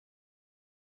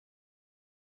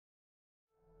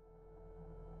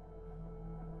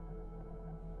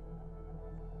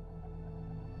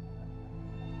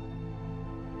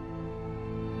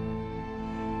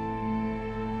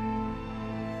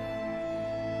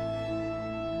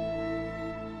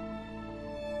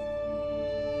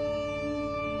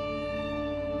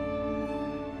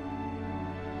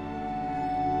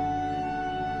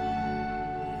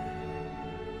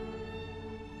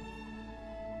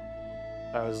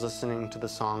was listening to the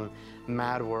song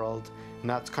Mad World, and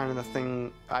that's kind of the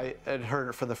thing, I had heard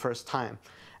it for the first time,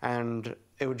 and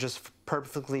it would just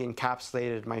perfectly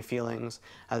encapsulated my feelings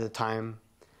at the time.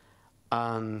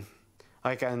 And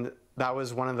that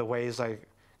was one of the ways I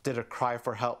did a cry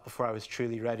for help before I was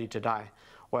truly ready to die,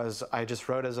 was I just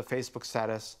wrote as a Facebook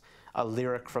status a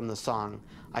lyric from the song.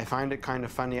 I find it kind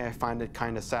of funny, I find it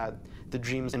kind of sad. The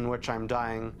dreams in which I'm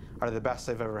dying are the best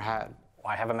I've ever had.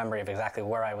 I have a memory of exactly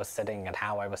where I was sitting and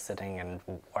how I was sitting and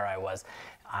where I was.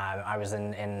 I was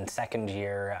in second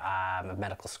year of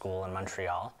medical school in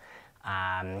Montreal.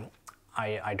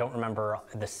 I don't remember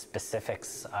the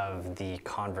specifics of the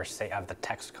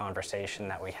text conversation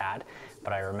that we had,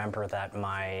 but I remember that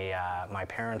my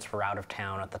parents were out of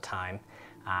town at the time.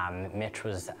 Mitch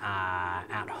was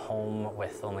at home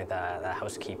with only the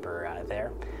housekeeper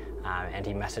there, and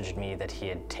he messaged me that he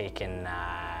had taken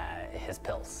his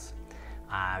pills.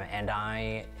 And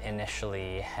I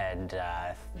initially had,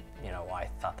 I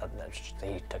thought that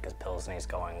he took his pills and he's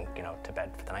going, to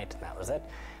bed for the night, and that was it.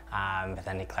 But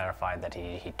then he clarified that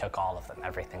he took all of them,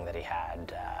 everything that he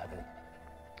had.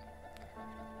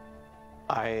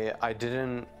 I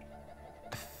didn't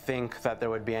think that there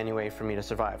would be any way for me to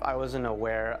survive. I wasn't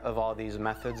aware of all these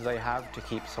methods they have to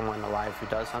keep someone alive who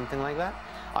does something like that.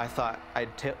 I thought I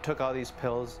took all these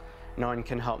pills, no one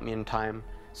can help me in time,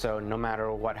 so no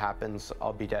matter what happens,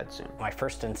 I'll be dead soon. My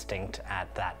first instinct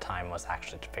at that time was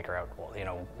actually to figure out, well,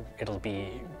 it'll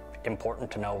be important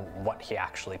to know what he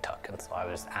actually took. And so I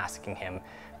was asking him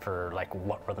for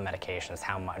what were the medications,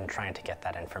 how much, and trying to get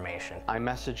that information. I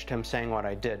messaged him saying what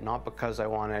I did, not because I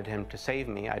wanted him to save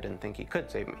me, I didn't think he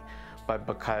could save me, but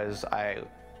because I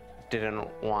didn't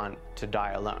want to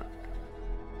die alone.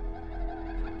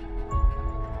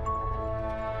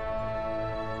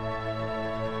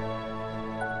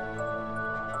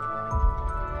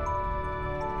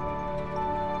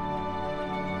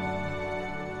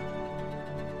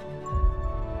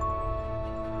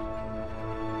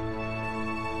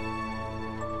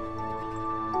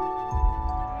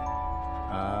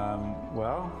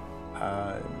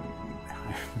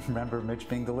 I remember Mitch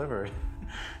being delivered.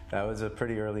 That was a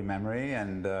pretty early memory,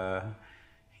 and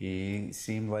he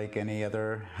seemed like any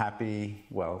other happy,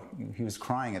 well, he was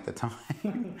crying at the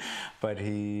time, but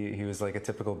he was like a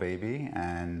typical baby,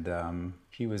 and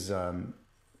he was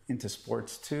into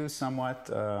sports too, somewhat,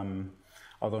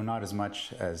 although not as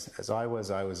much as I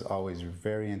was. I was always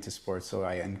very into sports, so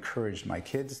I encouraged my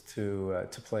kids to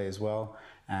play as well,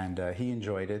 and he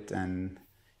enjoyed it. And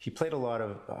he played a lot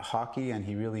of hockey, and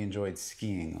he really enjoyed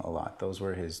skiing a lot. Those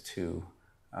were his two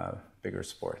bigger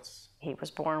sports. He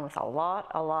was born with a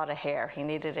lot of hair. He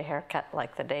needed a haircut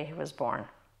like the day he was born.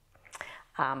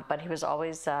 But he was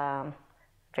always a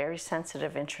very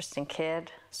sensitive, interesting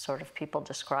kid. Sort of people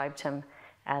described him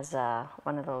as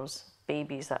one of those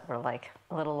babies that were like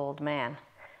a little old man.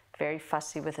 Very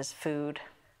fussy with his food,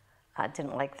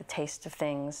 didn't like the taste of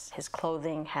things. His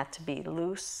clothing had to be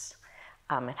loose.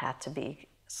 It had to be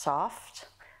soft.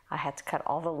 I had to cut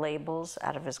all the labels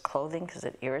out of his clothing because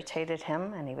it irritated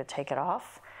him, and he would take it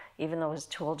off. Even though his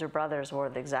two older brothers wore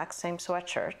the exact same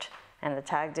sweatshirt and the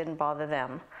tag didn't bother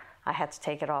them, I had to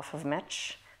take it off of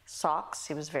Mitch. Socks,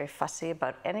 he was very fussy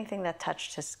about anything that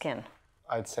touched his skin.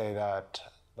 I'd say that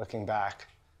looking back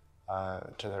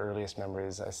to the earliest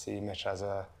memories, I see Mitch as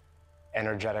a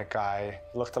energetic guy.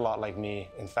 He looked a lot like me.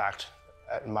 In fact,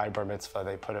 at my bar mitzvah,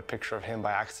 they put a picture of him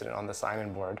by accident on the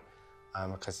sign-in board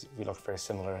because we looked very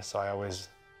similar. So I always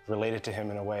related to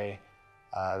him in a way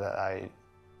that I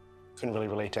couldn't really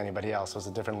relate to anybody else. It was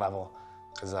a different level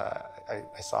because I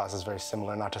saw us as very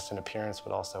similar, not just in appearance,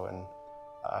 but also in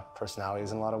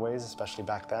personalities in a lot of ways, especially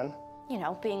back then. You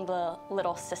know, being the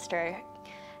little sister,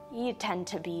 you tend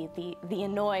to be the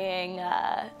annoying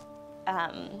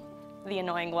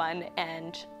one,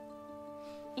 and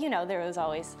you know, there was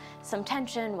always some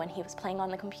tension. When he was playing on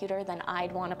the computer, then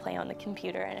I'd want to play on the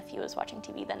computer, and if he was watching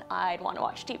TV, then I'd want to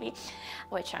watch TV,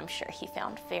 which I'm sure he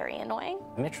found very annoying.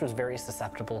 Mitch was very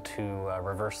susceptible to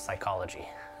reverse psychology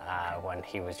when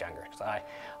he was younger. So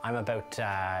I'm about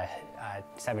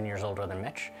 7 years older than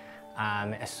Mitch.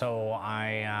 So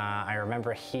I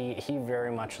remember he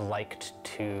very much liked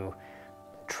to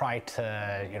try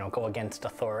to, you know, go against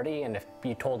authority, and if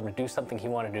you told him to do something, he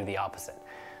wanted to do the opposite.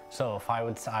 So if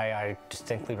I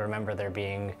distinctly remember there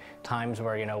being times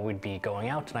where, you know, we'd be going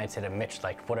out and I'd say to Mitch,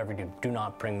 like, whatever you do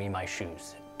not bring me my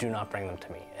shoes. Do not bring them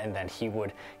to me. And then he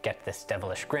would get this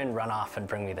devilish grin, run off and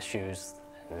bring me the shoes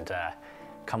and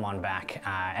come on back.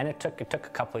 And it took a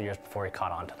couple of years before he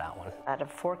caught on to that one. Out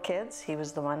of 4 kids, he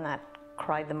was the one that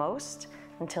cried the most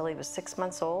until he was 6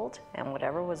 months old, and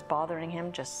whatever was bothering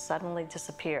him just suddenly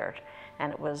disappeared.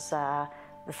 and it was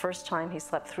the first time he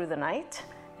slept through the night.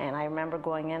 And I remember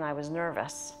going in, I was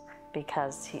nervous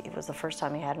because it was the first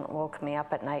time he hadn't woken me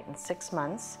up at night in 6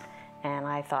 months, and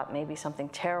I thought maybe something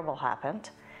terrible happened.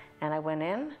 And I went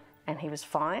in, and he was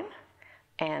fine,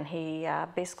 and he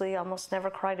basically almost never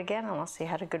cried again unless he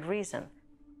had a good reason.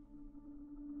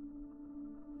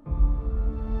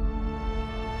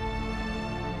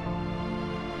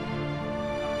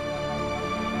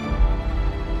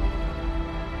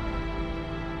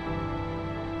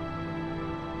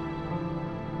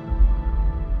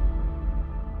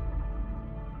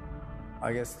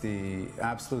 I guess the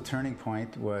absolute turning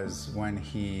point was when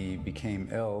he became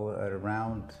ill at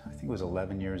around, I think it was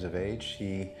 11 years of age.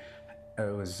 It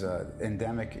was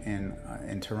endemic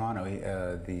in Toronto.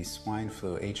 The swine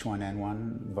flu,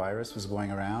 H1N1 virus, was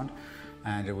going around,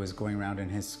 and it was going around in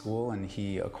his school, and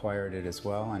he acquired it as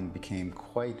well and became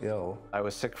quite ill. I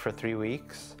was sick for 3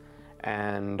 weeks,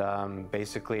 and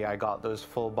basically I got those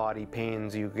full body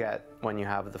pains you get when you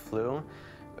have the flu,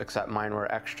 except mine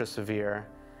were extra severe,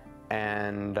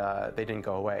 and they didn't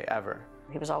go away ever.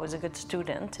 He was always a good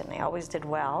student, and he always did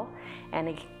well, and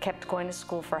he kept going to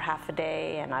school for half a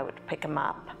day, and I would pick him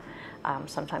up.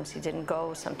 Sometimes he didn't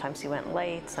go, sometimes he went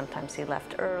late, sometimes he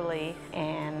left early,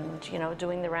 and, you know,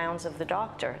 doing the rounds of the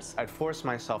doctors. I'd force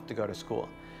myself to go to school,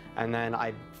 and then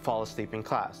I'd fall asleep in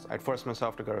class. I'd force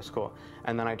myself to go to school,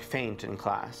 and then I'd faint in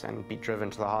class and be driven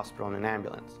to the hospital in an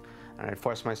ambulance. And I'd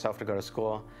force myself to go to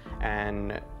school,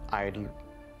 and I'd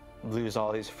lose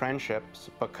all these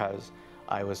friendships because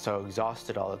I was so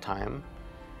exhausted all the time,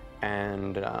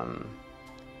 and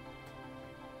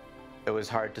it was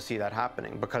hard to see that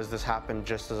happening because this happened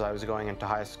just as I was going into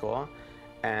high school,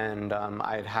 and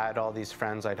I'd had all these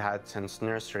friends I'd had since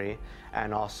nursery,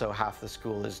 and also half the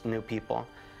school is new people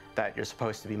that you're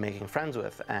supposed to be making friends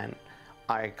with, and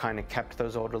I kind of kept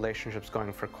those old relationships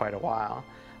going for quite a while,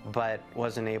 but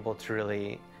wasn't able to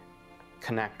really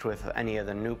connect with any of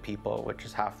the new people, which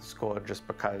is half the school, just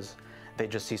because they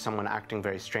just see someone acting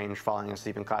very strange, falling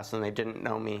asleep in class, and they didn't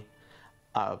know me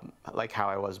like how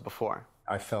I was before.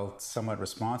 I felt somewhat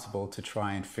responsible to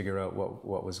try and figure out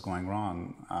what was going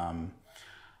wrong,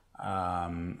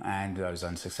 and I was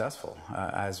unsuccessful,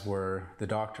 as were the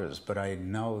doctors. But I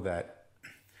know that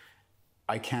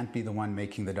I can't be the one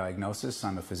making the diagnosis.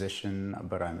 I'm a physician,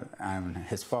 but I'm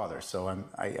his father, so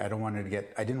I didn't want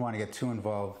to get too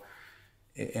involved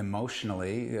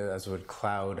emotionally, as it would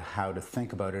cloud how to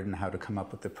think about it and how to come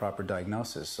up with the proper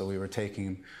diagnosis. So we were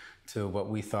taking to what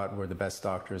we thought were the best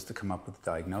doctors to come up with the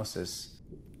diagnosis.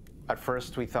 At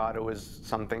first we thought it was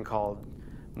something called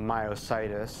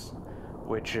myositis,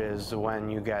 which is when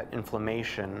you get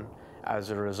inflammation as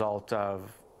a result of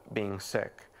being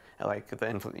sick. Like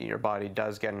your body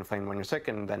does get inflamed when you're sick,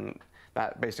 and then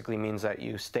that basically means that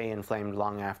you stay inflamed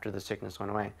long after the sickness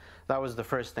went away. That was the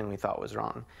first thing we thought was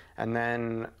wrong. And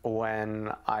then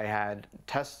when I had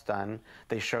tests done,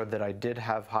 they showed that I did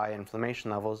have high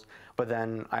inflammation levels, but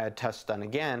then I had tests done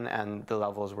again and the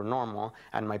levels were normal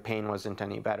and my pain wasn't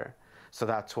any better. So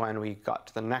that's when we got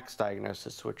to the next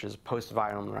diagnosis, which is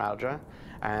post-viral neuralgia.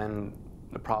 And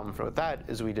the problem with that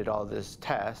is we did all these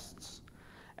tests,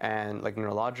 and like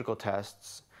neurological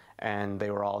tests, and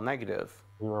they were all negative.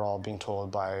 We were all being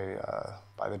told by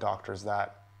the doctors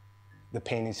that the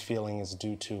pain he's feeling is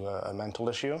due to a mental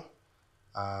issue,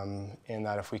 and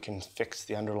that if we can fix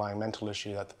the underlying mental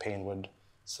issue, that the pain would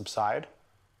subside.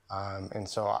 And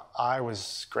so I was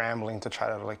scrambling to try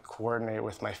to coordinate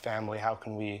with my family. How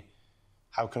can we,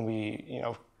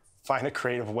 find a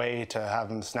creative way to have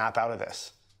him snap out of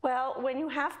this? Well, when you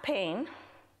have pain,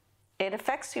 it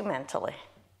affects you mentally.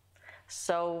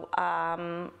 So,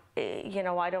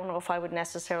 I don't know if I would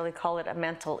necessarily call it a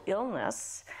mental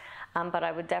illness, but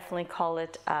I would definitely call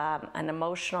it an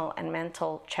emotional and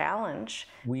mental challenge.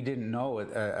 We didn't know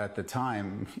at the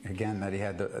time, again, that he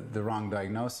had the wrong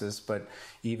diagnosis, but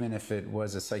even if it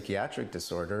was a psychiatric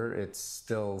disorder, it's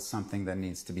still something that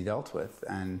needs to be dealt with.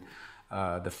 And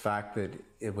the fact that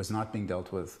it was not being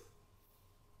dealt with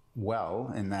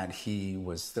well, in that he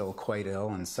was still quite ill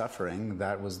and suffering,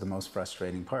 that was the most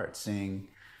frustrating part. Seeing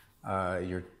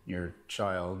your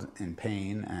child in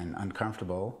pain and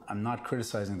uncomfortable. I'm not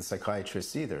criticizing the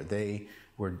psychiatrists either. They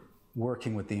were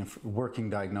working with the working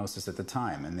diagnosis at the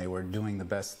time, and they were doing the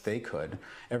best they could.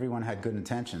 Everyone had good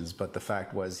intentions, but the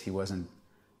fact was he wasn't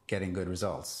getting good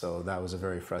results. So that was a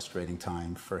very frustrating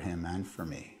time for him and for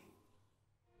me.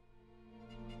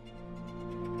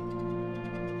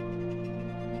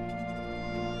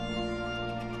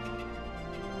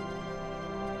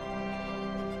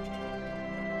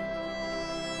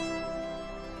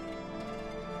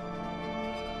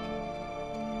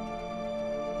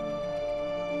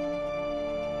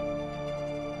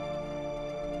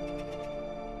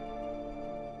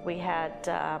 We had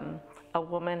a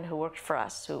woman who worked for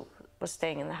us who was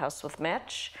staying in the house with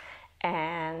Mitch,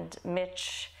 and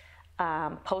Mitch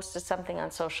posted something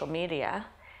on social media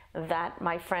that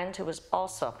my friend who was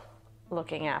also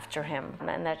looking after him,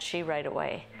 and that she right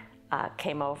away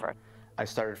came over. I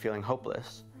started feeling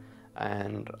hopeless,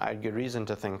 and I had good reason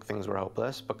to think things were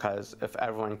hopeless, because if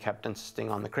everyone kept insisting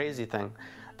on the crazy thing,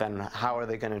 then how are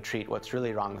they going to treat what's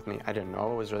really wrong with me? I didn't know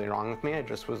what was really wrong with me, I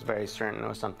just was very certain it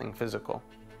was something physical.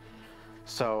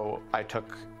 So I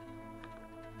took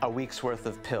a week's worth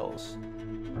of pills.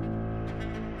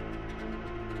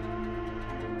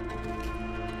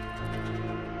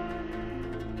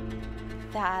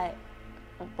 That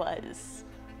was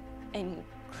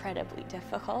incredibly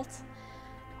difficult,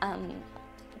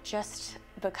 just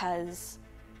because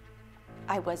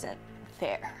I wasn't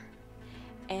there.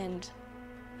 And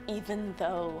even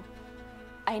though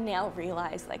I now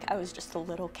realize, like, I was just a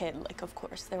little kid, like, of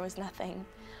course there was nothing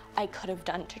I could have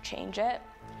done to change it,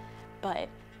 but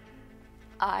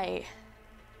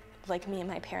like, me and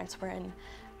my parents were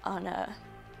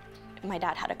my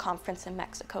dad had a conference in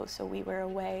Mexico, so we were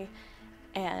away,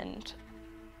 and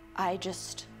I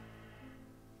just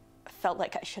felt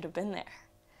like I should have been there.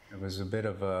 It was a bit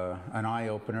of an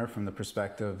eye-opener from the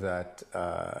perspective that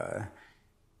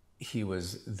he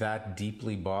was that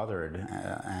deeply bothered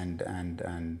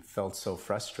and felt so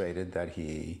frustrated that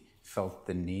he felt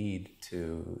the need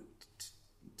to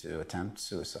attempt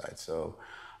suicide. So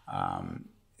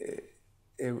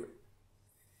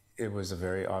it was a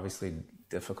very obviously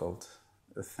difficult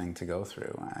thing to go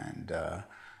through, and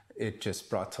it just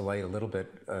brought to light a little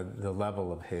bit the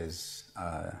level of his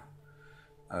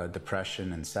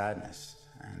depression and sadness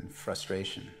and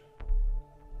frustration.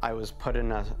 I was put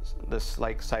in this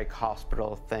like psych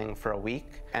hospital thing for a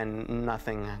week, and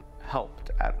nothing helped.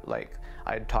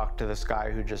 I'd talked to this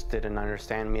guy who just didn't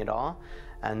understand me at all,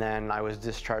 and then I was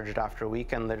discharged after a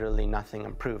week, and literally nothing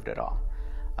improved at all.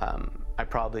 I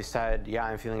probably said, yeah,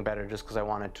 I'm feeling better, just because I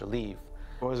wanted to leave.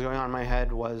 What was going on in my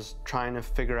head was trying to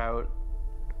figure out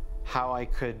how I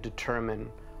could determine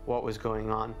what was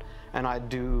going on. And I'd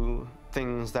do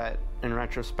things that, in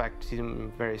retrospect,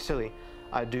 seem very silly.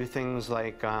 I'd do things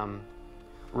like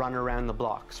run around the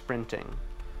block, sprinting,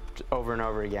 over and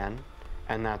over again.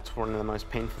 And that's one of the most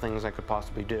painful things I could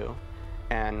possibly do.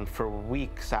 And for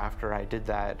weeks after I did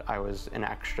that, I was in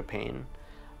extra pain.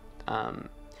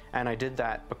 And I did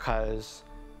that because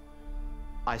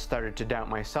I started to doubt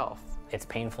myself. It's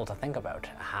painful to think about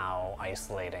how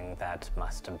isolating that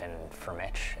must have been for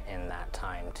Mitch in that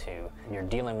time too. You're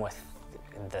dealing with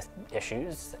the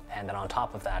issues, and then on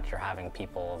top of that, you're having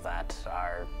people that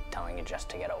are telling you just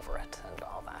to get over it and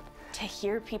all that. To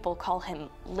hear people call him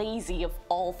lazy of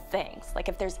all things, like,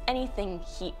 if there's anything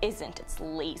he isn't, it's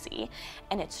lazy.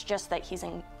 And it's just that he's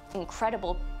in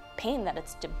incredible pain, that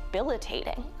it's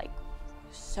debilitating, like,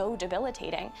 so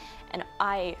debilitating. And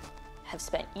I have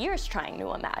spent years trying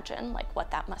to imagine, like, what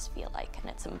that must feel like, and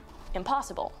it's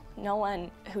impossible. No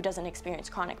one who doesn't experience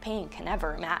chronic pain can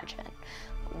ever imagine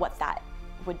what that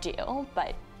would do,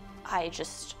 but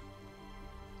it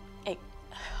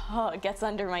gets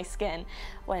under my skin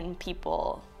when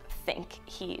people think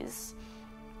he's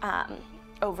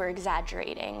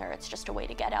over-exaggerating, or it's just a way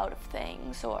to get out of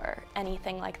things, or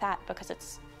anything like that, because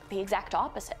it's the exact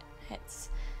opposite. It's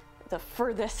the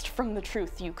furthest from the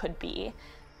truth you could be.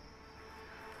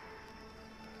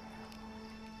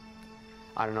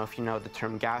 I don't know if you know the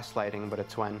term gaslighting, but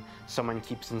it's when someone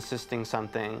keeps insisting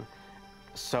something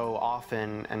so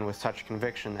often and with such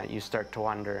conviction that you start to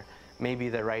wonder, maybe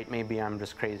they're right, maybe I'm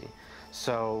just crazy.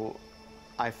 So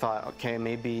I thought, okay,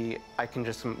 maybe I can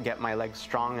just get my legs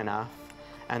strong enough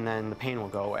and then the pain will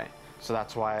go away. So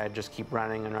that's why I just keep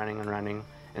running and running and running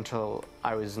until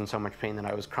I was in so much pain that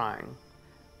I was crying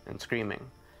and screaming.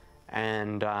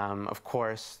 And of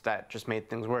course, that just made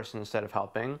things worse instead of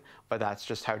helping, but that's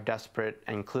just how desperate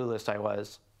and clueless I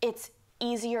was. It's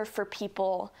easier for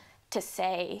people to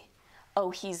say, oh,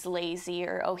 he's lazy,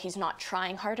 or oh, he's not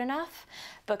trying hard enough,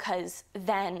 because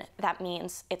then that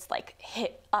means it's like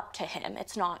hit up to him.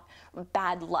 It's not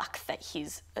bad luck that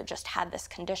he's just had this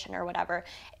condition or whatever.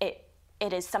 It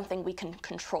is something we can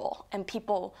control, and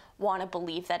people want to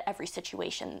believe that every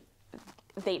situation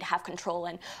they'd have control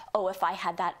in. Oh, if I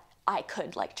had that, I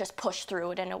could like just push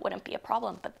through it and it wouldn't be a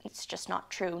problem, but it's just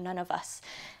not true. None of us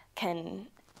can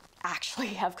actually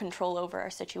have control over our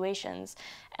situations,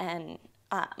 and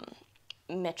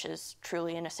Mitch is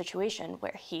truly in a situation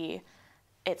where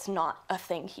it's not a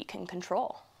thing he can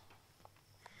control.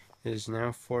 It is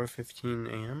now 4:15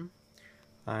 a.m.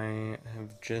 I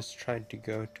have just tried to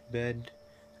go to bed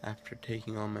after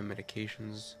taking all my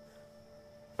medications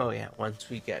Oh yeah, once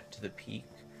we get to the peak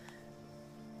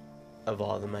of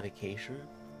all the medication,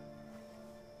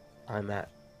 I'm at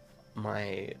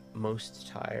my most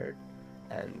tired,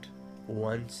 and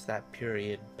once that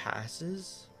period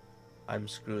passes, I'm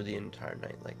screwed the entire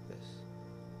night like this.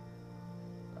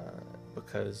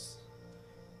 Because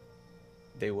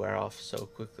they wear off so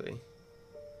quickly.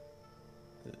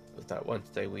 That once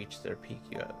they reach their peak,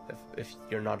 if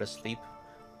you're not asleep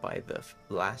by the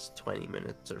last 20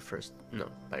 minutes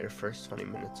by your first 20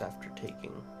 minutes after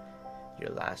taking your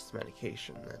last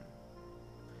medication,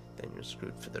 then you're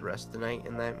screwed for the rest of the night,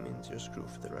 and that means you're screwed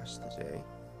for the rest of the day.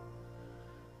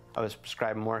 I was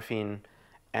prescribed morphine,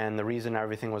 and the reason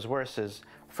everything was worse is,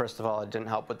 first of all, it didn't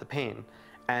help with the pain,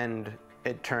 and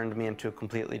it turned me into a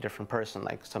completely different person,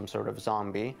 like some sort of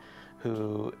zombie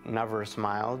who never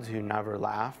smiled, who never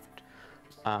laughed,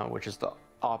 which is the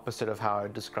opposite of how I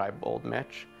would describe old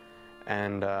Mitch.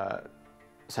 And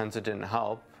since it didn't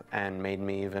help and made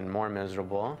me even more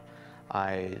miserable,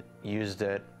 I used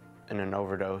it in an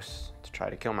overdose to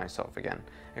try to kill myself again.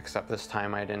 Except this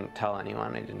time I didn't tell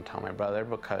anyone. I didn't tell my brother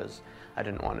because I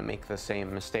didn't want to make the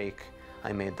same mistake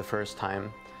I made the first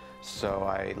time. So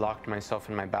I locked myself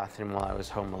in my bathroom while I was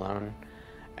home alone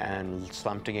and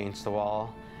slumped against the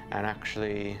wall and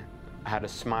actually had a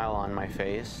smile on my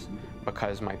face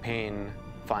because my pain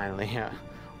finally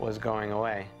was going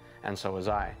away, and so was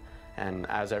I. And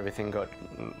as everything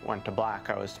went to black,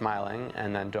 I was smiling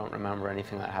and then don't remember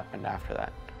anything that happened after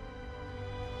that.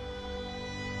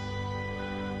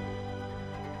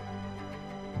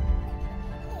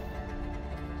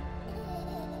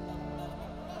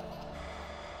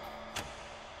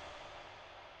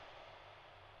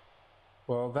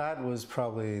 Well, that was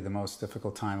probably the most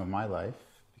difficult time of my life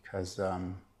because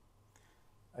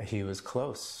he was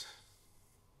close.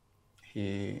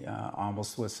 He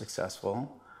almost was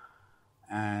successful.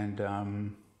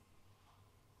 And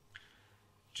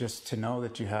just to know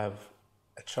that you have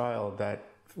a child that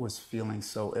was feeling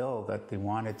so ill that they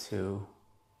wanted to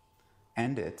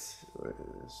end it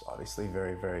was obviously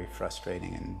very, very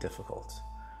frustrating and difficult.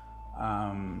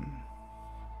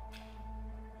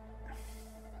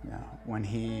 Yeah, when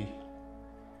he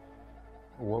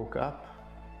woke up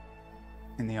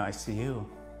in the ICU,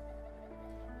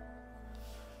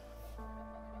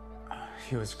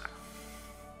 he was,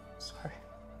 sorry.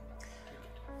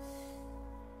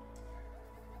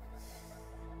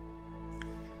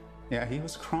 Yeah, he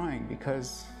was crying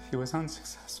because he was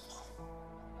unsuccessful.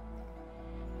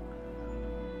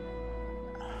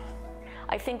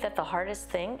 I think that the hardest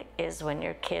thing is when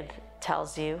your kid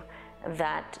tells you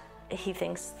that he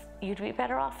thinks you'd be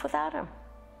better off without him.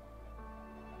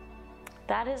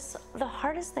 That is the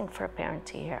hardest thing for a parent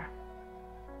to hear.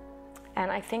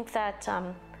 And I think that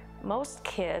most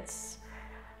kids,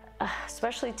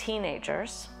 especially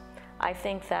teenagers, I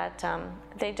think that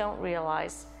they don't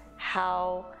realize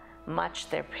how much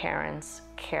their parents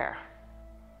care.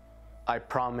 I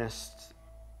promised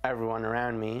everyone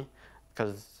around me,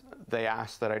 because they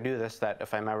asked that I do this, that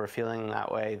if I'm ever feeling that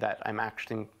way, that I'm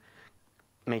actually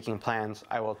making plans,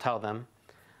 I will tell them,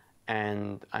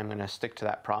 and I'm going to stick to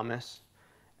that promise.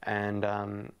 And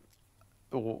I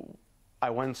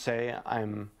wouldn't say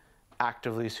I'm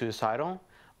actively suicidal,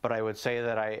 but I would say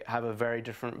that I have a very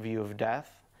different view of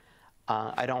death.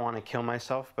 I don't want to kill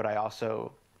myself, but I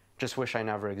also just wish I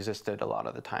never existed a lot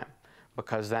of the time,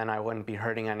 because then I wouldn't be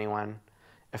hurting anyone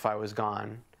if I was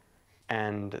gone.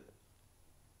 And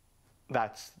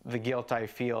that's the guilt I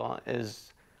feel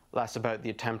is less about the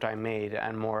attempt I made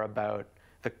and more about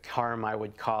the harm I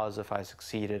would cause if I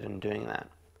succeeded in doing that.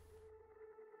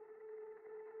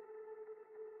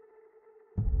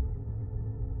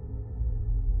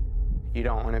 You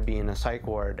don't want to be in a psych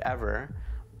ward ever,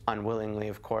 unwillingly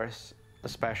of course,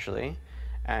 especially.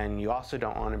 And you also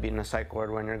don't want to be in a psych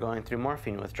ward when you're going through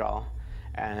morphine withdrawal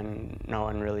and no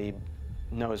one really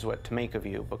knows what to make of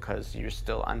you because you're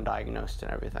still undiagnosed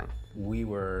and everything. We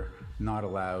were not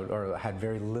allowed, or had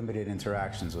very limited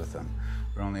interactions with them.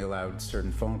 We were only allowed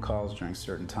certain phone calls during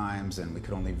certain times, and we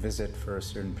could only visit for a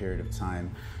certain period of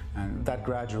time. And that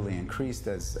gradually increased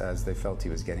as they felt he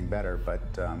was getting better,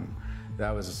 but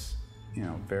that was,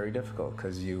 very difficult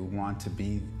because you want to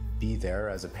be there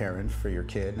as a parent for your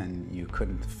kid, and you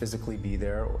couldn't physically be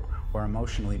there or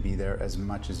emotionally be there as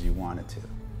much as you wanted to.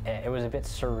 It was a bit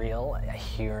surreal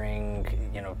hearing,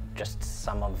 just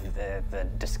some of the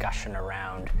discussion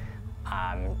around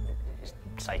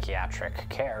psychiatric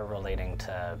care relating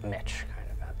to Mitch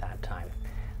kind of at that time.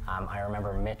 I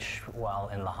remember Mitch, while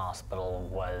in the hospital,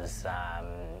 was,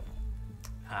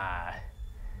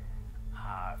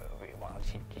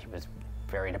 he was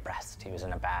very depressed. He was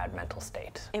in a bad mental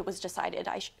state. It was decided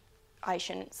I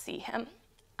shouldn't see him.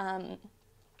 And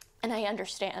I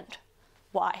understand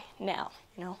why now,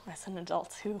 you know, as an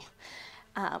adult who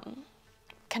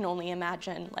can only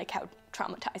imagine like how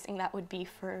traumatizing that would be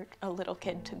for a little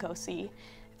kid to go see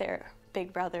their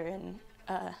big brother in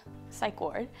a psych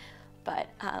ward. But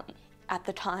at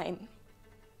the time,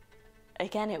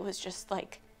 again, it was just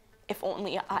like, if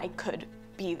only I could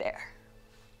be there.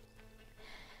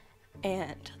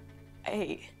 And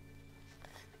I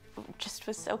just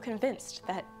was so convinced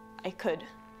that I could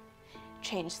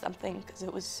change something, because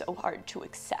it was so hard to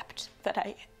accept that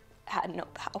I had no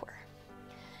power.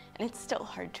 And it's still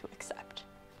hard to accept.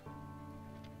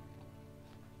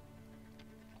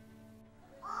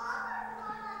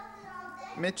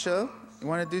 Mitchell, you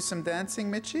want to do some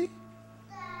dancing, Mitchie?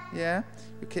 Yeah?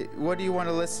 Okay, what do you want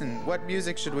to listen? What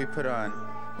music should we put on?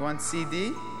 You want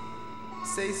CD?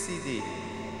 Say CD.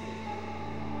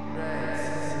 Right.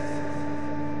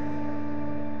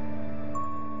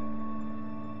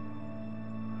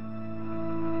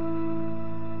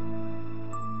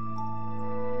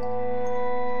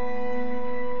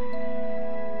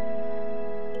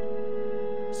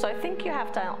 So I think you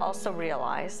have to also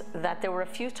realize that there were a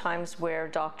few times where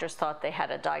doctors thought they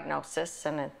had a diagnosis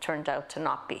and it turned out to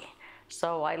not be.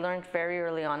 So I learned very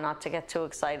early on not to get too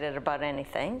excited about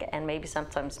anything, and maybe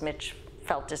sometimes Mitch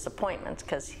felt disappointment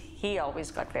because he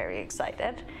always got very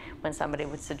excited when somebody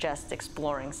would suggest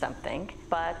exploring something.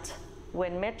 But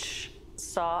when Mitch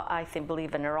saw, I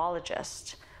believe, a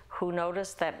neurologist who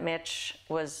noticed that Mitch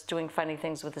was doing funny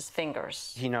things with his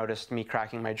fingers. He noticed me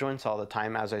cracking my joints all the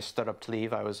time. As I stood up to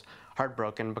leave, I was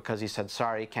heartbroken because he said,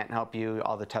 "Sorry, can't help you.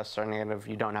 All the tests are negative.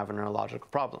 You don't have a neurological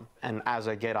problem." And as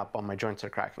I get up, all my joints are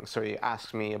cracking. So he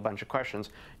asked me a bunch of questions.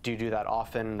 Do you do that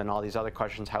often? Then all these other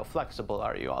questions. How flexible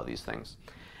are you? All these things.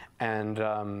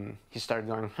 And he started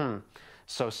going,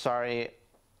 so sorry,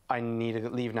 I need to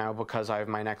leave now because I have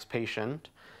my next patient.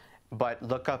 But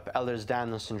look up Ehlers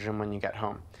Danlos Syndrome when you get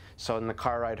home. So in the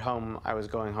car ride home, I was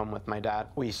going home with my dad.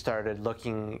 We started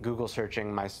Google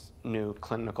searching my new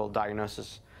clinical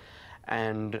diagnosis.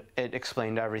 And it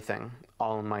explained everything.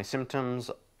 All my symptoms,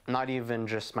 not even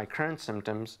just my current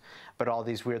symptoms, but all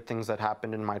these weird things that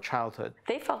happened in my childhood.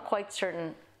 They felt quite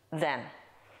certain then.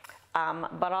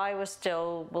 But I was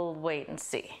still, we'll wait and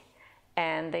see.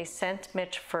 And they sent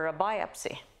Mitch for a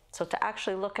biopsy. So to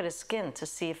actually look at his skin to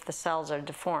see if the cells are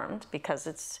deformed, because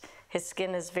his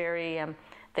skin is very,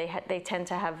 they tend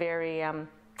to have very,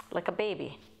 like a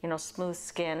baby, you know, smooth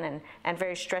skin and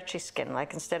very stretchy skin.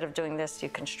 Like instead of doing this, you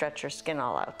can stretch your skin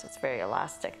all out. It's very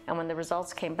elastic. And when the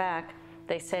results came back,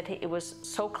 they said it was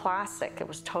so classic, it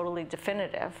was totally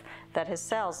definitive, that his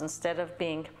cells, instead of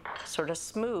being sort of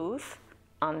smooth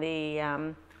on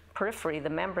the periphery, the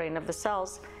membrane of the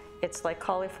cells, it's like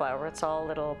cauliflower. It's all a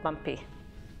little bumpy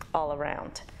all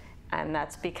around. And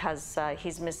that's because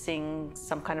he's missing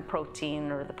some kind of protein,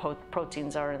 or the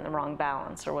proteins are in the wrong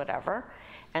balance or whatever.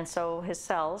 And so his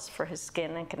cells, for his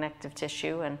skin and connective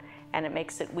tissue, and it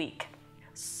makes it weak.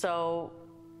 So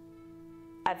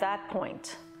at that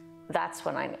point, that's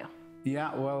when I knew.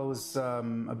 Yeah, well, it was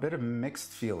a bit of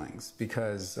mixed feelings,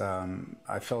 because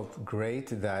I felt great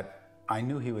that I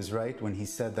knew he was right when he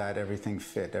said that everything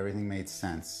fit, everything made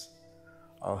sense.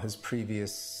 All his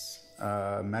previous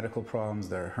medical problems,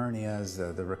 their hernias,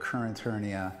 the recurrent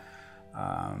hernia,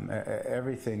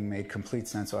 everything made complete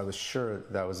sense. So I was sure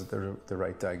that was the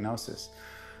right diagnosis.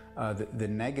 The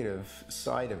negative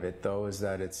side of it, though, is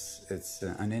that it's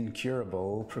an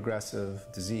incurable, progressive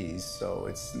disease. So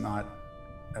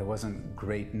it wasn't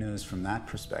great news from that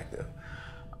perspective.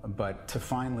 But to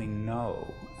finally know,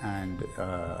 and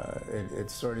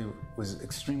it sort of was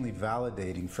extremely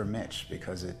validating for Mitch,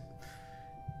 because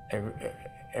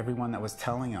everyone that was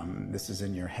telling him this is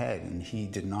in your head, and he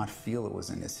did not feel it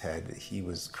was in his head, he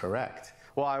was correct.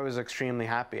 Well, I was extremely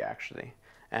happy, actually.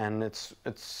 And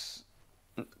it's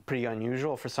pretty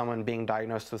unusual for someone being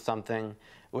diagnosed with something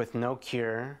with no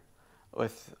cure,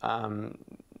 with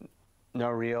no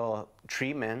real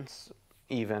treatments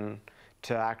even,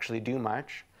 to actually do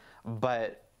much.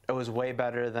 But it was way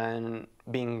better than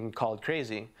being called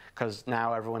crazy, because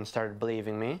now everyone started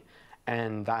believing me,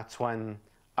 and that's when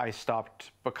I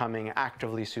stopped becoming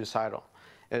actively suicidal,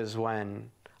 is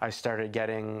when I started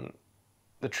getting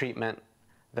the treatment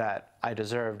that I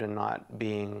deserved and not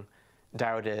being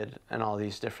doubted and all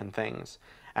these different things.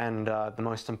 And the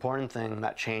most important thing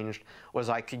that changed was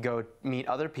I could go meet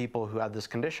other people who had this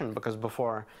condition, because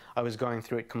before I was going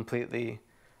through it completely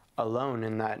alone,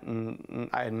 in that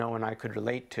I had no one I could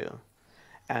relate to.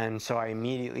 And so I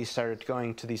immediately started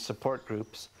going to these support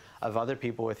groups of other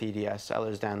people with EDS,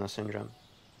 Ehlers Danlos Syndrome.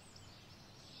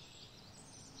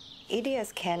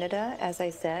 EDS Canada, as I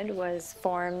said, was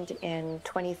formed in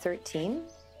 2013,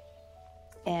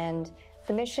 and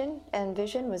the mission and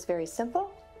vision was very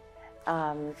simple.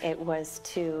 It was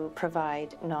to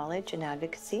provide knowledge and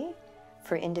advocacy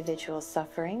for individuals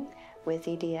suffering with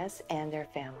EDS and their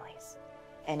families.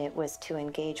 And it was to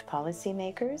engage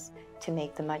policymakers to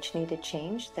make the much needed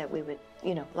change that we would,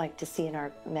 like to see in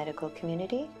our medical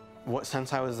community.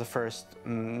 Since I was the first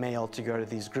male to go to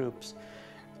these groups,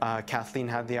 Kathleen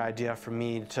had the idea for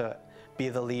me to be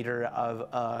the leader of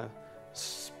a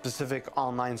specific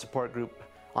online support group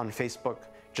on Facebook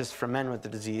just for men with the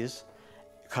disease,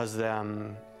 because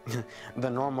the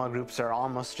normal groups are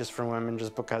almost just for women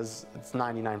just because it's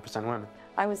 99% women.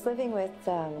 I was living with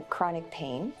chronic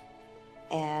pain,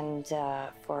 and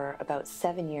for about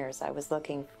 7 years I was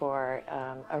looking for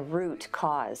a root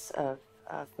cause of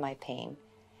my pain.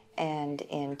 And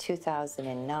in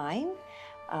 2009,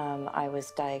 I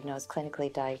was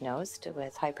clinically diagnosed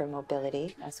with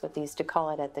hypermobility. That's what they used to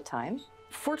call it at the time.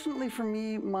 Fortunately for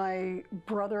me, my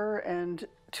brother and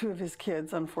 2 of his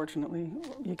kids, unfortunately,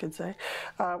 you could say,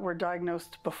 were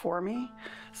diagnosed before me.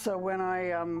 So when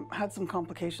I had some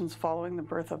complications following the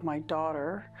birth of my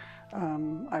daughter,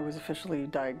 I was officially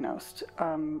diagnosed.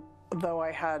 Though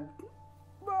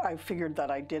I figured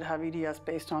that I did have EDS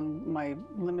based on my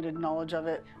limited knowledge of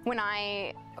it. When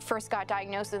I first got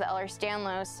diagnosed with Ehlers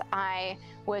Danlos, I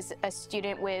was a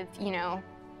student with,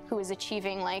 who was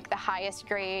achieving like the highest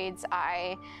grades.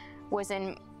 I was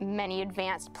in many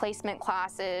advanced placement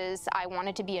classes. I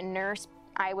wanted to be a nurse.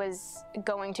 I was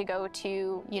going to go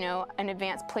to, an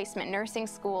advanced placement nursing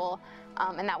school,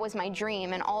 and that was my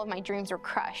dream, and all of my dreams were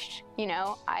crushed.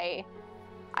 I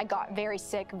got very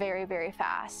sick very, very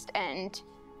fast, and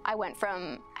I went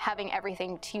from having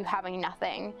everything to having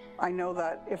nothing. I know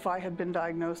that if I had been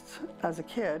diagnosed as a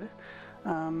kid,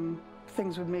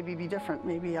 things would maybe be different.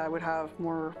 Maybe I would have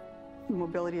more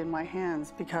mobility in my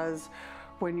hands, because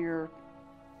when you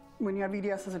have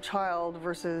EDS as a child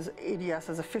versus EDS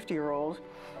as a 50-year-old,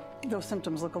 those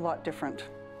symptoms look a lot different.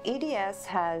 EDS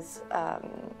has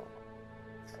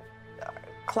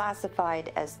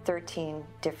classified as 13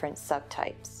 different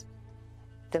subtypes.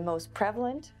 The most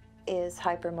prevalent is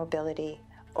hypermobility,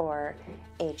 or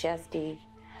HSD,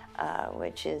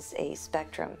 which is a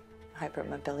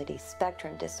hypermobility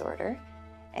spectrum disorder.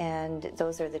 And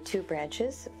those are the 2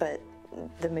 branches, but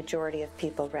the majority of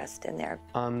people rest in there.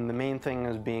 The main thing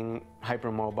is being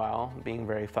hypermobile, being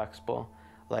very flexible.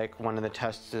 Like, one of the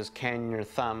tests is, can your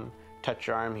thumb touch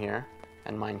your arm here?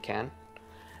 And mine can.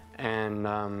 And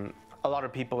a lot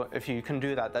of people, if you can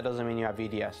do that, that doesn't mean you have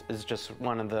EDS. It's just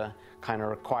one of the kind of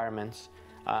requirements.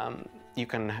 You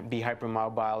can be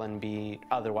hypermobile and be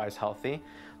otherwise healthy,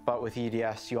 but with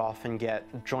EDS you often get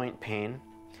joint pain,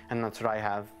 and that's what I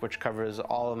have, which covers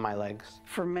all of my legs.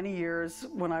 For many years,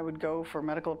 when I would go for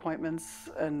medical appointments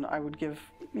and I would give,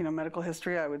 medical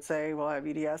history, I would say, well, I have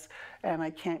EDS, and I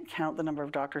can't count the number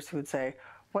of doctors who would say,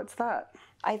 what's that?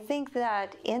 I think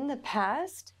that in the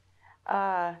past,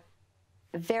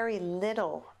 very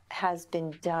little has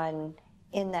been done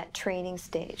in that training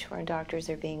stage where doctors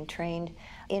are being trained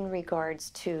in regards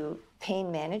to pain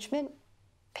management,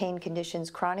 pain conditions,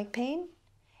 chronic pain,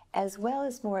 as well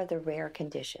as more of the rare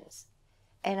conditions.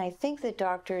 And I think that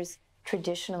doctors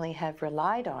traditionally have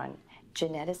relied on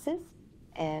geneticists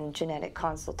and genetic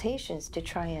consultations to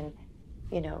try and,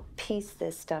 piece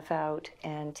this stuff out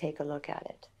and take a look at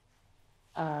it.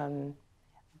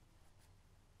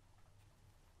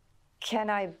 Can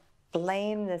I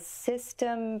blame the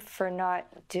system for not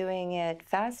doing it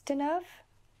fast enough?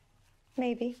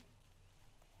 Maybe.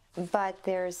 But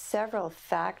there's several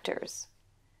factors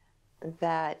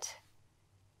that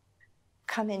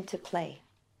come into play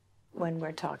when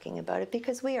we're talking about it,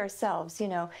 because we ourselves,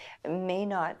 may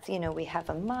not, we have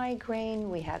a migraine,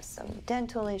 we have some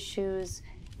dental issues,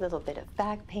 a little bit of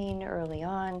back pain early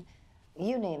on,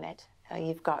 you name it.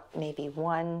 You've got maybe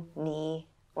one knee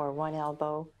or one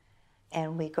elbow,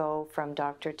 and we go from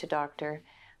doctor to doctor.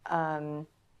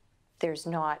 There's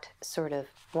not sort of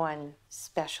one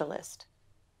specialist,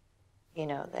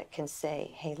 that can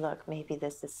say, hey, look, maybe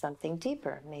this is something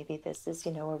deeper. Maybe this is,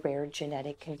 a rare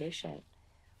genetic condition,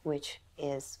 which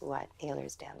is what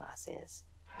Ehlers Danlos is.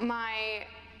 My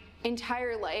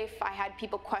entire life, I had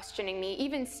people questioning me,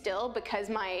 even still, because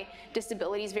my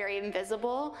disability is very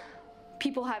invisible.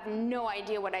 People have no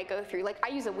idea what I go through. Like, I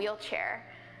use a wheelchair,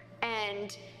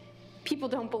 and people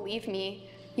don't believe me,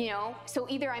 So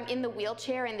either I'm in the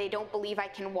wheelchair and they don't believe I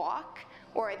can walk,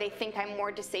 or they think I'm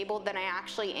more disabled than I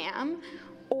actually am,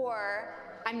 or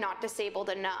I'm not disabled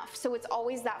enough. So it's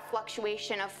always that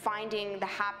fluctuation of finding the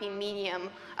happy medium,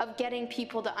 of getting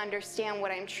people to understand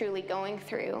what I'm truly going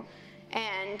through.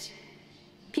 And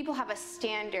people have a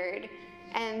standard,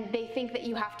 and they think that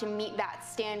you have to meet that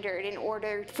standard in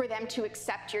order for them to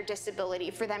accept your disability,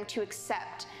 for them to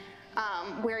accept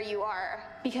where you are.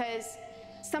 Because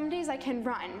some days I can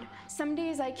run, some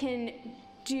days I can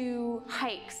do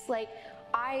hikes. Like,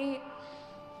 I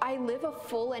live a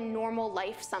full and normal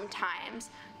life sometimes.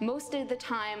 Most of the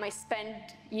time I spend,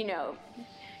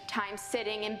 time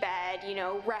sitting in bed,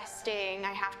 resting.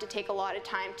 I have to take a lot of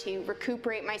time to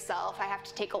recuperate myself. I have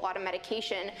to take a lot of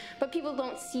medication, but people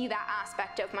don't see that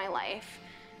aspect of my life.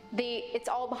 It's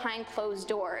all behind closed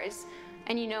doors.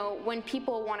 And when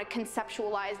people want to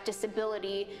conceptualize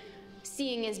disability,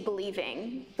 seeing is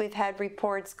believing. We've had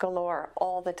reports galore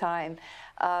all the time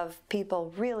of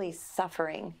people really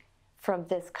suffering from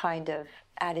this kind of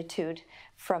attitude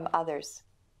from others.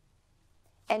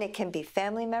 And it can be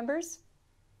family members,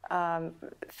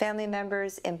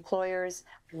 employers,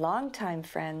 longtime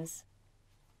friends.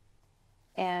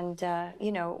 And,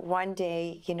 one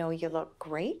day, you look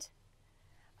great,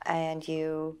 and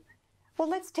well,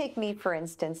 let's take me, for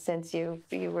instance, since you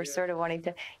were sort of wanting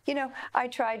to, I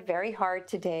tried very hard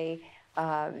today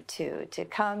to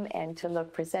come and to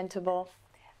look presentable,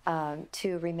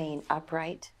 to remain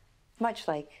upright, much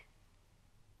like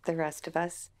the rest of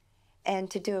us, and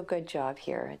to do a good job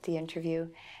here at the interview.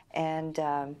 And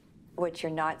what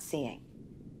you're not seeing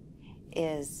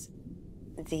is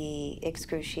the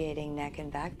excruciating neck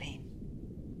and back pain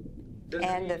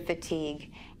and the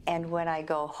fatigue. And when I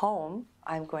go home,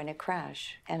 I'm going to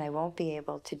crash, and I won't be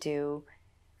able to do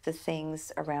the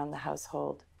things around the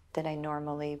household that I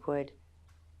normally would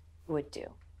do.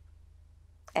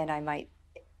 And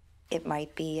it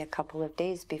might be a couple of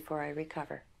days before I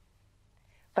recover.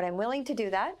 But I'm willing to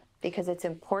do that because it's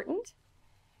important,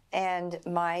 and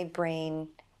my brain,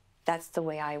 that's the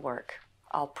way I work.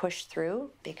 I'll push through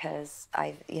because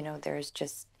I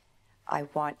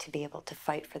want to be able to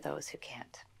fight for those who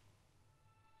can't.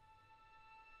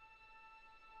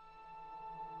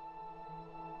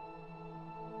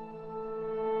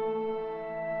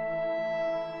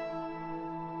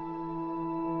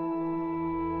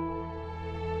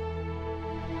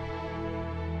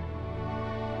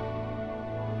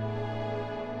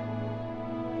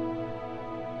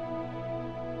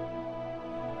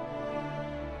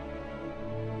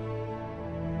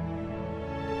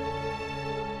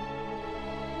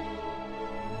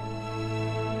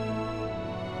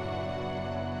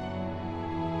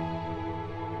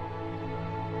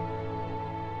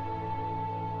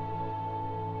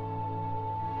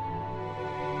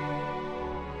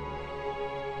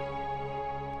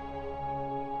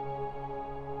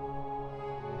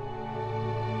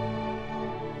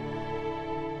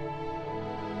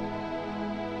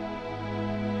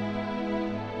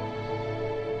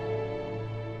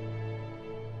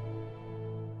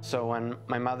 So when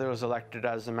my mother was elected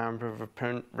as a member of a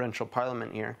provincial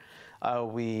parliament here,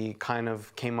 we kind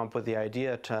of came up with the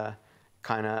idea to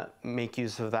kind of make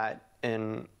use of that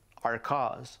in our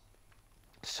cause.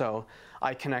 So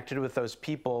I connected with those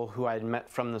people who I'd met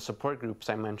from the support groups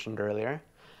I mentioned earlier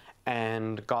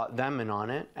and got them in on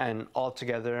it. And all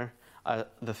together,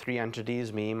 the three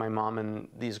entities, me, my mom, and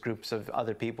these groups of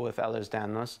other people with Ehlers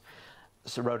Danlos,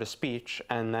 wrote a speech,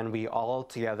 and then we all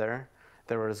together,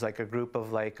 there was like a group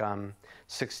of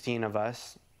 16 of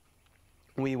us.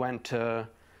 We went to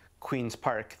Queen's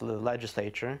Park, the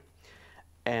legislature,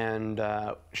 and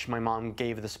my mom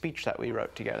gave the speech that we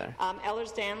wrote together.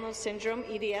 Ehlers Danlos Syndrome,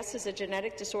 EDS, is a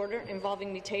genetic disorder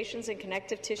involving mutations in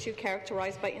connective tissue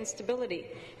characterized by instability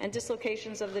and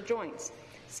dislocations of the joints.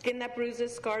 Skin that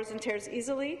bruises, scars, and tears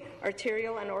easily,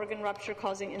 arterial and organ rupture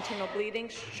causing internal bleeding,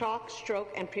 shock,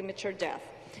 stroke, and premature death.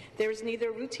 There is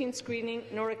neither routine screening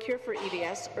nor a cure for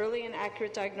EDS. Early and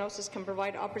accurate diagnosis can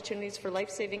provide opportunities for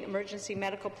life-saving emergency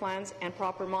medical plans and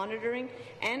proper monitoring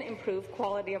and improve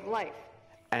quality of life.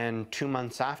 And 2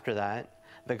 months after that,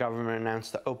 the government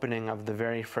announced the opening of the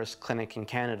very first clinic in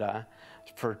Canada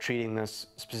for treating this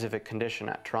specific condition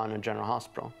at Toronto General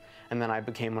Hospital. And then I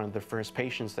became one of the first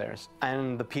patients there.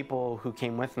 And the people who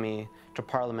came with me to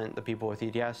Parliament, the people with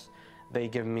EDS, they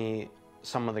give me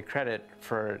some of the credit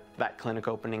for that clinic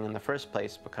opening in the first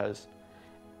place, because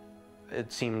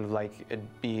it seemed like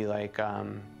it'd be like a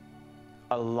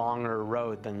longer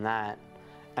road than that.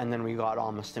 And then we got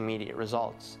almost immediate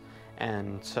results.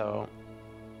 And so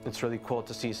it's really cool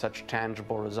to see such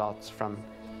tangible results from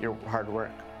your hard work.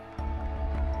 All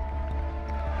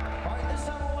right, this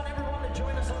time I want everyone to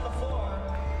join us on the floor.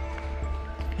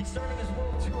 He's starting his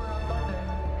world tour on Monday.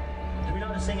 Are we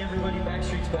not to sing Everybody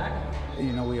Backstreet's Back?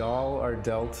 You know, we all are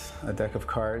dealt a deck of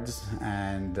cards,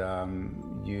 and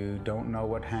you don't know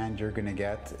what hand you're going to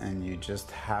get, and you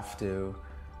just have to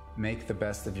make the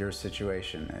best of your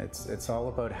situation. It's all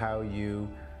about how you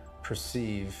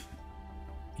perceive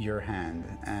your hand,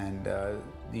 and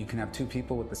you can have two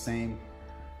people with the same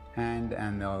hand,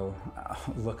 and they'll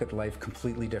look at life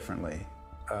completely differently.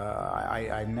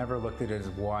 I never looked at it as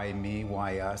why me,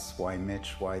 why us, why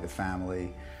Mitch, why the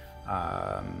family.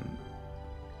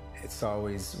 It's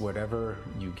always whatever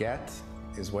you get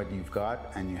is what you've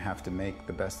got, and you have to make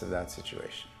the best of that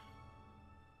situation.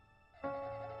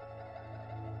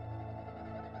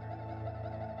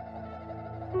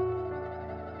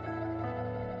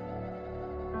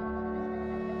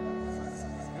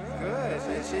 Good,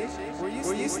 Richie.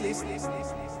 Were you sleeping?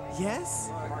 Yes?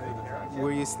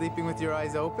 Were you sleeping with your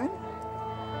eyes open?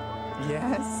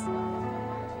 Yes?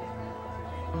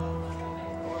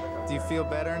 Do you feel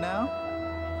better now?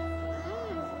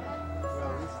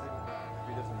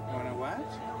 You want to what?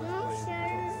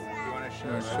 You want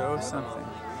to show something?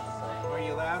 Are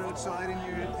you allowed outside in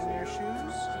your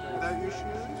shoes? Without your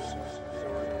shoes?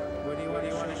 What do you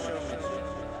want to show me?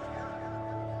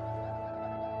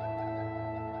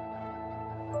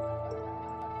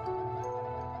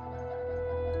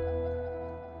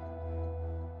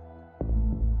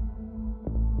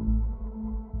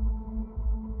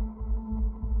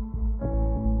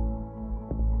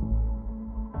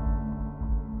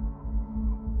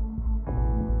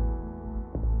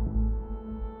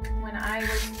 When I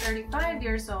was 35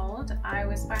 years old, I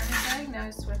was finally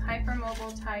diagnosed with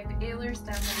hypermobile type Ehlers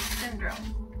Danlos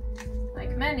Syndrome.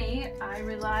 Like many, I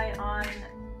rely on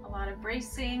a lot of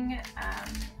bracing,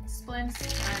 splints,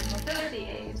 and mobility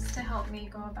aids to help me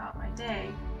go about my day.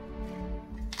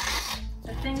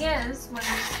 The thing is, when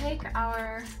we take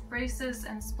our braces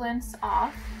and splints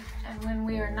off, and when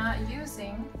we are not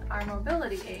using our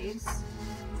mobility aids,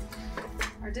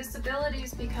 our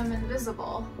disabilities become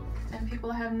invisible, and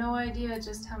people have no idea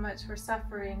just how much we're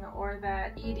suffering, or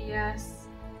that EDS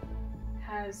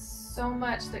has so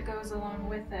much that goes along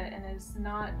with it and is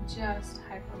not just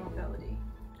hypermobility.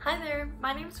 Hi there,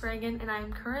 my name's Reagan, and I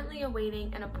am currently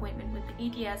awaiting an appointment with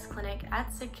the EDS clinic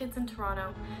at Sick Kids in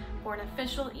Toronto for an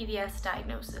official EDS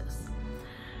diagnosis.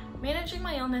 Managing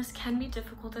my illness can be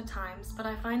difficult at times, but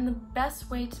I find the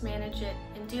best way to manage it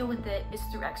and deal with it is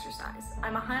through exercise.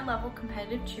 I'm a high-level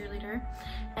competitive cheerleader,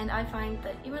 and I find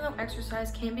that even though exercise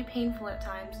can be painful at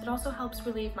times, it also helps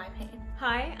relieve my pain.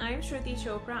 Hi, I'm Shruti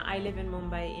Chopra. I live in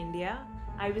Mumbai, India.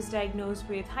 I was diagnosed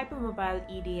with hypermobile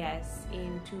EDS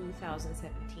in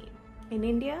 2017. In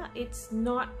India, it's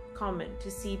not common to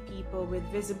see people with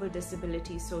visible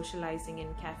disabilities socializing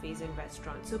in cafes and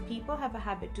restaurants, so people have a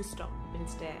habit to stop and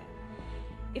stare.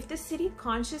 If the city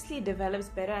consciously develops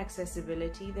better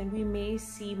accessibility, then we may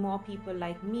see more people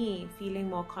like me feeling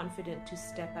more confident to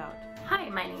step out. Hi,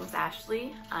 my name's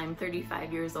Ashley. I'm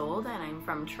 35 years old and I'm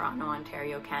from Toronto,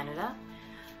 Ontario, Canada.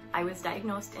 I was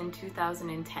diagnosed in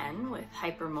 2010 with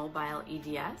hypermobile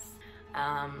EDS.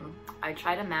 I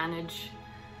try to manage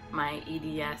my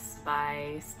EDS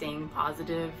by staying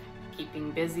positive,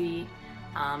 keeping busy.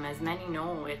 As many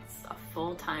know, it's a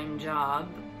full-time job.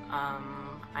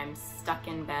 I'm stuck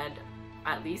in bed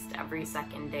at least every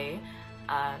second day,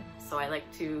 so I like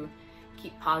to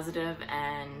keep positive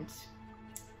and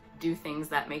do things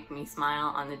that make me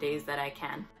smile on the days that I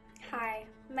can. Hi,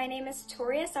 my name is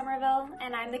Toria Somerville,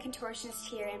 and I'm the contortionist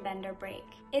here in Bender Break.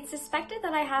 It's suspected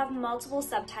that I have multiple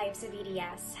subtypes of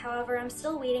EDS, however I'm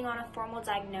still waiting on a formal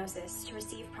diagnosis to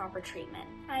receive proper treatment.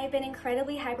 I have been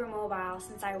incredibly hypermobile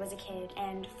since I was a kid,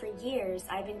 and for years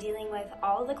I've been dealing with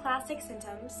all the classic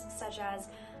symptoms such as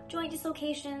joint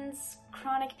dislocations,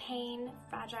 chronic pain,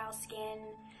 fragile skin,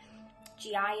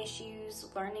 GI issues,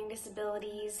 learning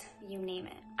disabilities, you name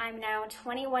it. I'm now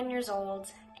 21 years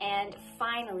old and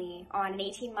finally on an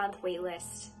 18-month wait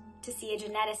list to see a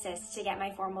geneticist to get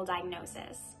my formal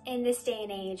diagnosis. In this day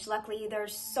and age, luckily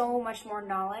there's so much more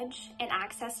knowledge and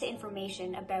access to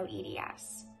information about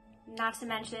EDS. Not to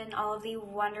mention all of the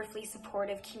wonderfully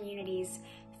supportive communities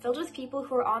filled with people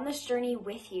who are on this journey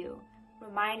with you,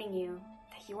 reminding you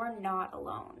that you are not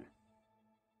alone.